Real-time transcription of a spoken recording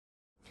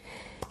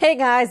Hey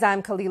guys,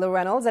 I'm Kalila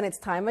Reynolds and it's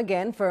time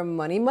again for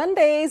Money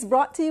Mondays,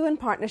 brought to you in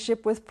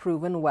partnership with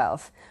Proven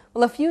Wealth.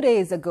 Well, a few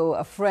days ago,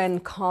 a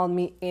friend called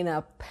me in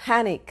a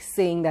panic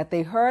saying that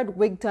they heard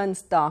Wigton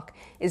stock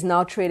is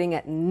now trading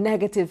at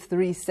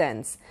 -3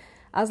 cents.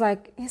 I was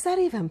like, is that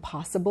even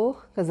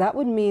possible? Because that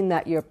would mean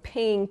that you're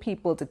paying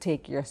people to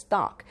take your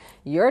stock.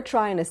 You're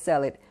trying to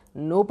sell it.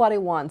 Nobody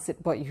wants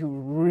it, but you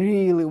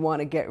really want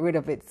to get rid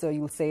of it. So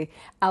you'll say,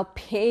 I'll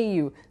pay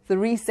you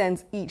 3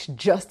 cents each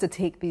just to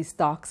take these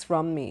stocks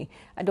from me.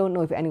 I don't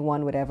know if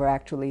anyone would ever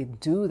actually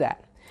do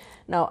that.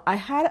 Now, I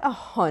had a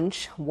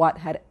hunch what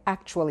had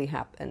actually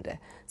happened.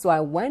 So I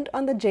went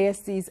on the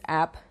JSE's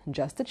app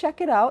just to check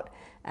it out.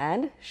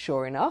 And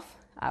sure enough,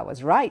 I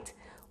was right.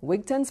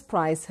 Wigton's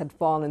price had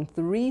fallen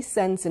 3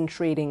 cents in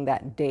trading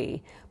that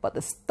day, but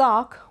the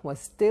stock was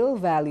still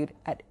valued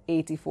at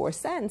 84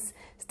 cents,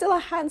 still a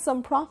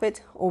handsome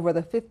profit over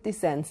the 50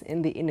 cents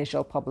in the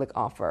initial public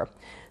offer.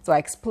 So I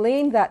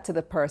explained that to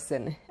the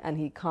person and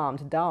he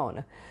calmed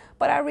down.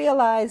 But I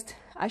realized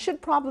I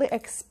should probably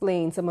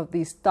explain some of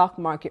these stock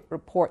market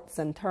reports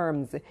and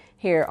terms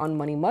here on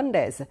Money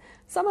Mondays.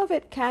 Some of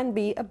it can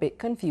be a bit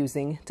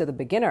confusing to the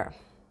beginner.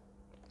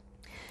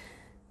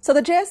 So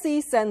the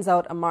JSE sends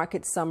out a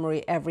market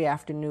summary every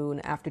afternoon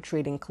after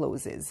trading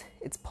closes.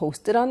 It's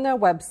posted on their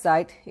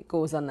website, it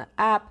goes on the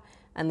app,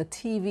 and the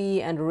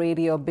TV and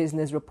radio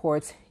business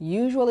reports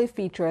usually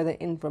feature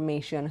the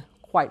information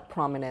quite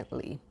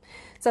prominently.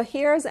 So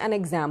here's an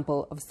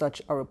example of such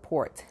a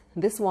report.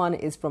 This one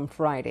is from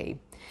Friday.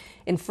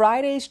 In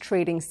Friday's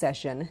trading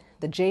session,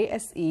 the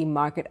JSE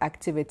market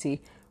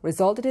activity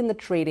resulted in the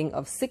trading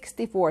of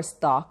 64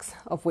 stocks,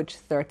 of which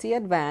 30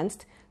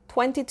 advanced,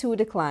 22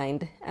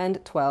 declined,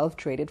 and 12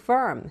 traded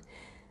firm.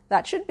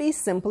 That should be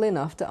simple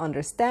enough to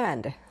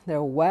understand. There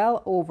are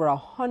well over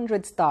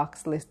 100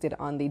 stocks listed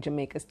on the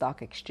Jamaica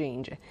Stock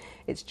Exchange.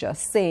 It's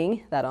just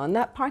saying that on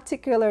that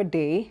particular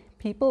day,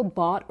 people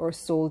bought or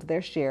sold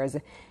their shares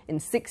in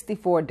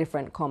 64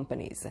 different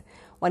companies.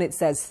 When it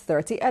says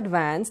 30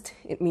 advanced,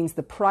 it means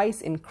the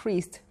price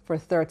increased for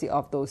 30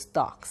 of those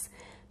stocks.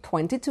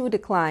 22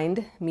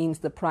 declined means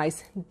the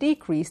price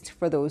decreased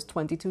for those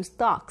 22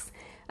 stocks.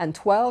 And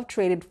 12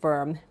 traded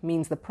firm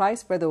means the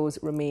price for those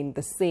remained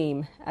the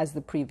same as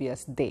the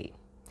previous day.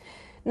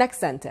 Next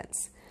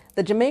sentence.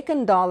 The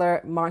Jamaican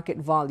dollar market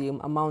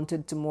volume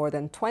amounted to more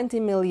than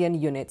 20 million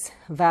units,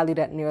 valued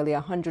at nearly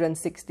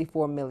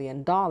 $164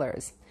 million.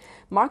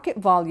 Market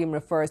volume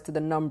refers to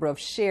the number of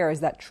shares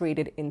that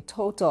traded in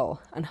total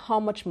and how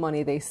much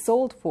money they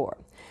sold for.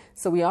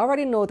 So we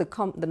already know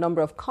the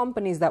number of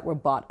companies that were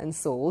bought and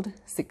sold,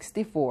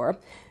 64.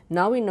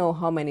 Now we know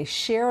how many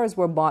shares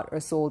were bought or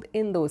sold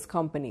in those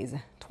companies,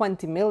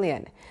 20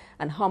 million,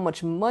 and how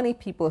much money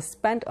people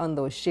spent on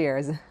those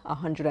shares,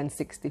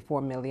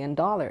 $164 million.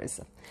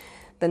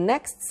 The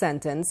next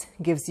sentence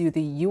gives you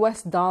the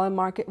US dollar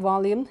market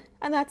volume,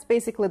 and that's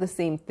basically the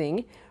same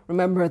thing.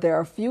 Remember, there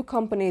are a few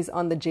companies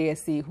on the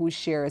JSE whose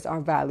shares are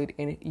valued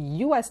in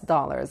US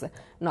dollars,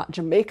 not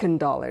Jamaican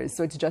dollars.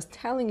 So it's just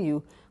telling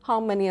you how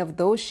many of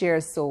those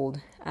shares sold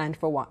and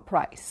for what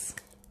price.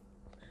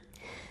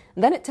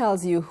 Then it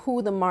tells you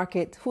who the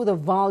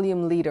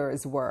volume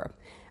leaders were.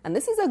 And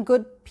this is a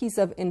good piece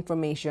of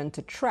information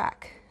to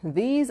track.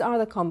 These are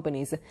the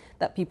companies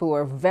that people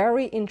were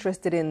very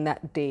interested in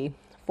that day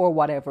for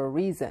whatever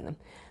reason.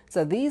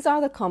 So these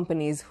are the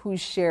companies whose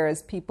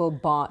shares people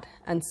bought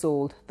and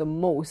sold the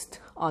most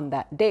on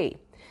that day.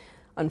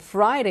 On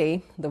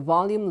Friday, the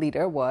volume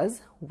leader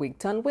was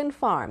Wigton Wind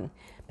Farm.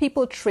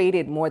 People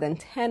traded more than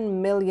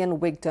 10 million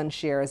Wigton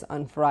shares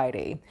on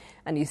Friday.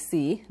 And you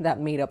see that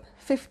made up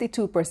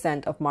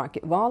 52% of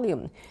market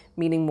volume,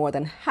 meaning more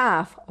than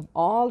half of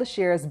all the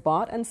shares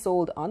bought and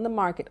sold on the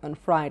market on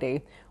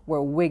Friday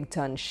were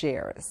Wigton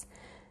shares.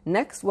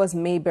 Next was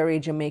Mayberry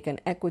Jamaican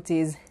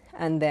Equities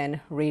and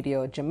then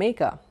Radio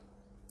Jamaica.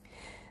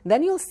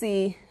 Then you'll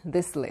see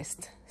this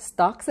list: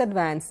 stocks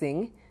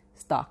advancing,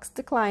 stocks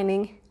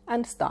declining,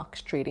 and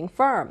stocks trading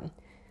firm.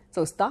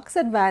 So stocks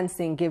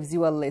advancing gives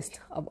you a list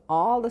of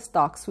all the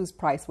stocks whose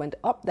price went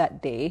up that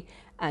day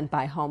and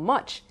by how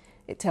much.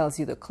 It tells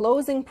you the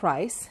closing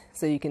price.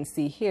 So you can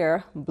see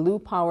here, Blue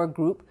Power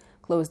Group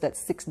closed at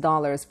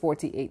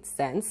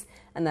 $6.48,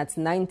 and that's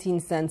 19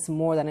 cents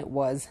more than it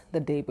was the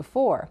day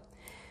before.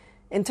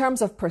 In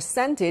terms of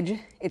percentage,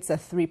 it's a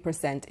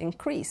 3%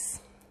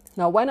 increase.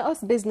 Now, when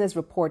us business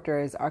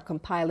reporters are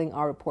compiling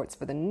our reports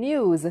for the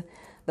news,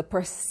 the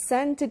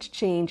percentage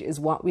change is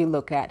what we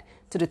look at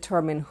to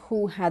determine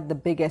who had the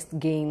biggest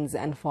gains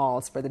and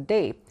falls for the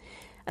day.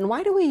 And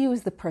why do we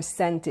use the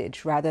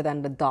percentage rather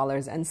than the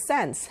dollars and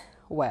cents?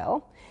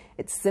 Well,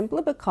 it's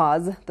simply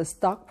because the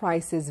stock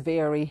prices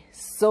vary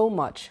so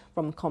much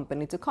from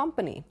company to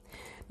company.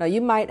 Now, you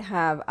might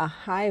have a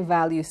high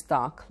value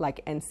stock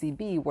like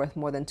NCB worth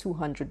more than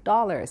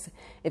 $200.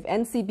 If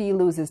NCB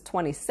loses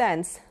 20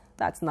 cents,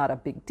 that's not a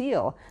big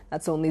deal.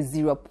 That's only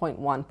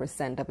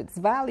 0.1% of its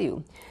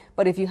value.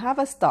 But if you have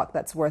a stock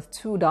that's worth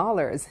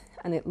 $2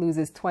 and it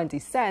loses 20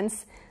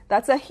 cents,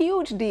 that's a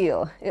huge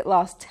deal. It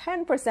lost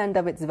 10%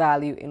 of its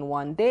value in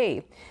one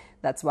day.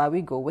 That's why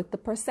we go with the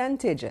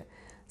percentage.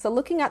 So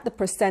looking at the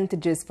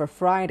percentages for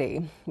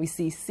Friday, we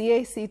see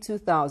CAC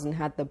 2000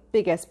 had the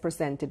biggest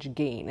percentage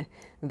gain.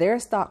 Their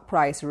stock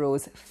price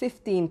rose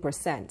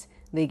 15%.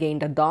 They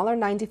gained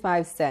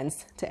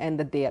 $1.95 to end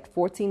the day at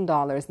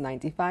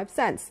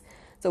 $14.95.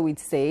 So we'd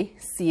say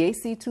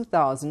CAC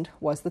 2000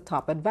 was the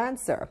top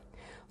advancer,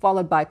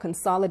 followed by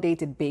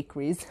Consolidated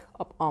Bakeries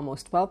up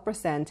almost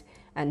 12%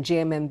 and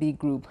JMMB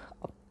Group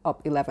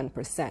up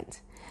 11%.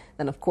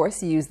 Then, of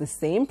course, you use the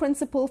same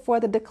principle for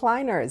the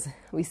decliners.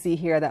 We see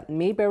here that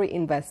Mayberry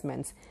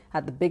Investments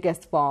had the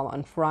biggest fall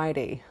on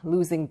Friday,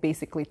 losing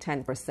basically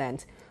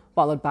 10%,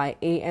 followed by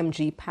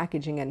AMG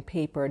Packaging and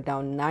Paper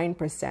down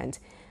 9%,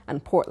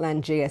 and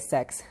Portland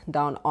JSX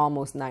down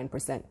almost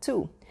 9%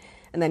 too.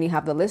 And then you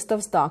have the list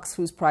of stocks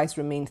whose price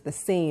remained the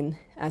same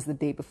as the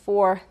day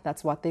before.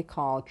 That's what they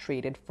call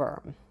traded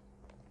firm.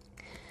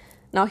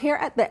 Now here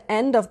at the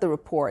end of the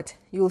report,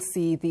 you'll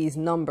see these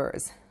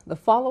numbers. The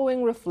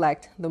following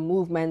reflect the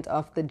movement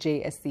of the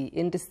JSE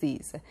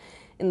indices.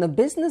 In the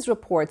business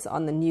reports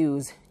on the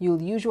news,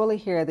 you'll usually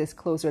hear this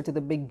closer to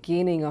the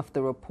beginning of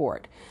the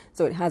report.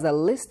 So it has a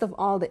list of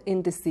all the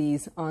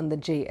indices on the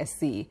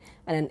JSE,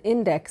 and an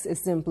index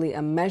is simply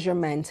a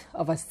measurement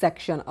of a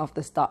section of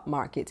the stock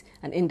market,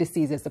 and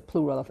indices is the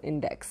plural of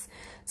index.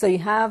 So you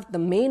have the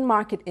main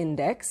market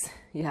index,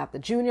 you have the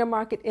junior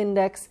market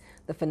index,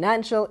 the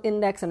financial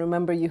index, and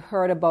remember you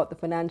heard about the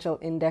financial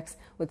index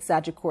with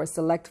Sagicor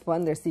Select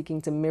Fund. They're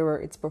seeking to mirror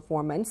its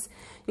performance.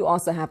 You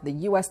also have the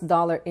US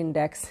dollar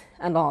index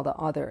and all the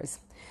others.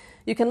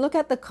 You can look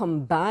at the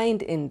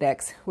combined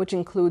index, which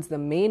includes the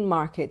main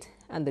market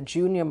and the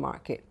junior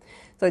market.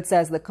 So it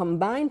says the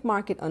combined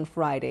market on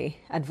Friday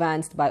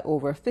advanced by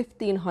over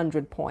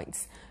 1,500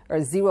 points, or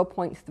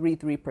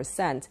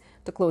 0.33%,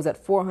 to close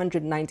at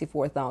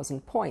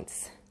 494,000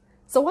 points.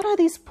 So what are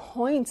these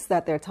points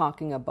that they're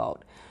talking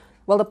about?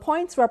 Well, the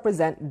points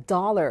represent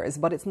dollars,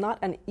 but it's not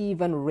an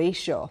even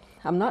ratio.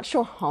 I'm not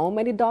sure how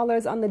many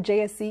dollars on the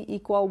JSE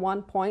equal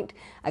 1 point.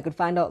 I could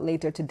find out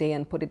later today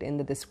and put it in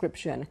the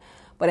description.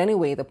 But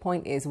anyway, the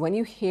point is when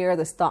you hear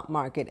the stock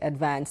market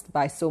advanced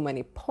by so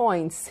many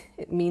points,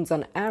 it means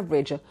on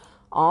average,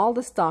 all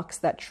the stocks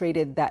that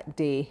traded that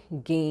day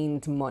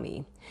gained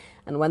money.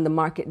 And when the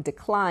market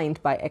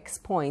declined by X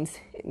points,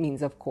 it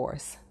means, of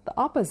course, the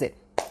opposite.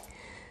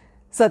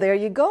 So there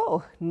you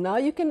go. Now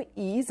you can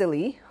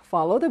easily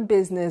follow the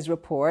business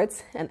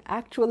reports and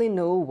actually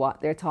know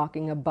what they're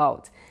talking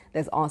about.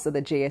 There's also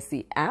the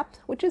JSE app,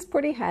 which is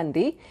pretty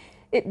handy.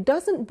 It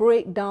doesn't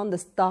break down the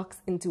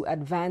stocks into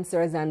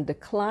advancers and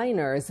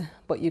decliners,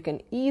 but you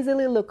can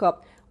easily look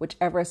up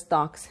whichever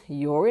stocks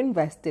you're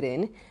invested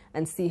in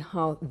and see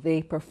how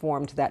they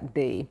performed that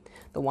day.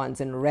 The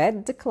ones in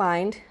red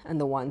declined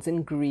and the ones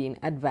in green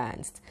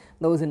advanced.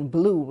 Those in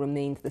blue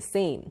remained the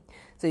same.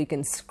 So you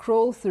can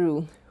scroll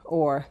through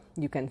or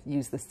you can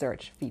use the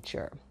search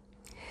feature.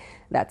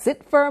 That's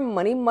it for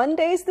Money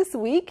Mondays this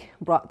week,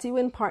 brought to you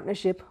in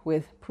partnership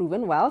with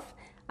Proven Wealth.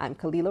 I'm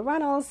Kalila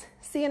Reynolds.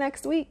 See you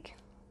next week.